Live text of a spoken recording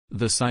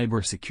The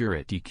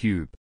Cybersecurity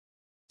Cube.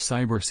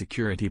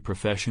 Cybersecurity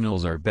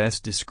professionals are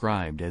best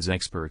described as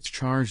experts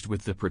charged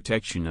with the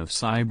protection of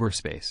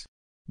cyberspace.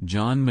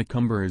 John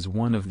McCumber is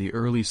one of the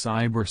early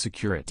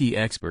cybersecurity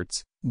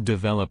experts,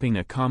 developing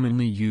a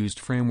commonly used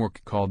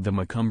framework called the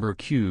McCumber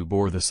Cube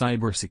or the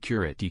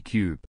Cybersecurity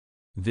Cube.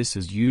 This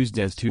is used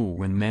as a tool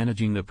when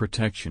managing the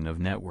protection of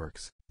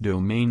networks,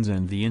 domains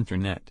and the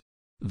Internet.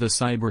 The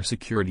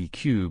Cybersecurity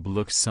Cube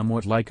looks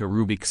somewhat like a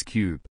Rubik's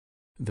Cube.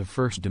 The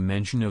first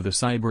dimension of the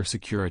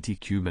Cybersecurity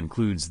Cube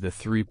includes the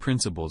three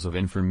principles of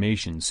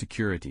information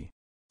security.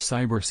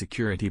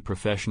 Cybersecurity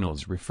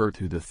professionals refer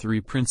to the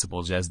three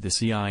principles as the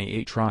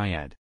CIA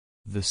Triad.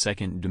 The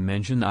second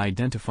dimension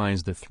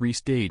identifies the three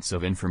states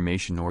of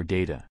information or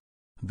data.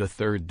 The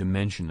third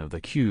dimension of the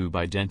cube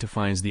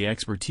identifies the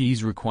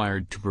expertise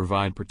required to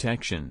provide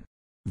protection.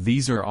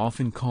 These are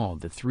often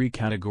called the three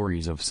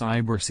categories of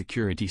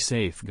cybersecurity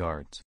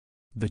safeguards.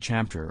 The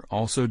chapter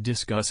also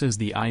discusses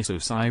the ISO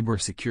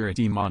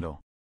cybersecurity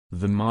model.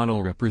 The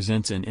model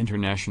represents an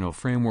international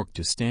framework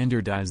to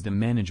standardize the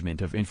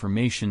management of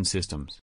information systems.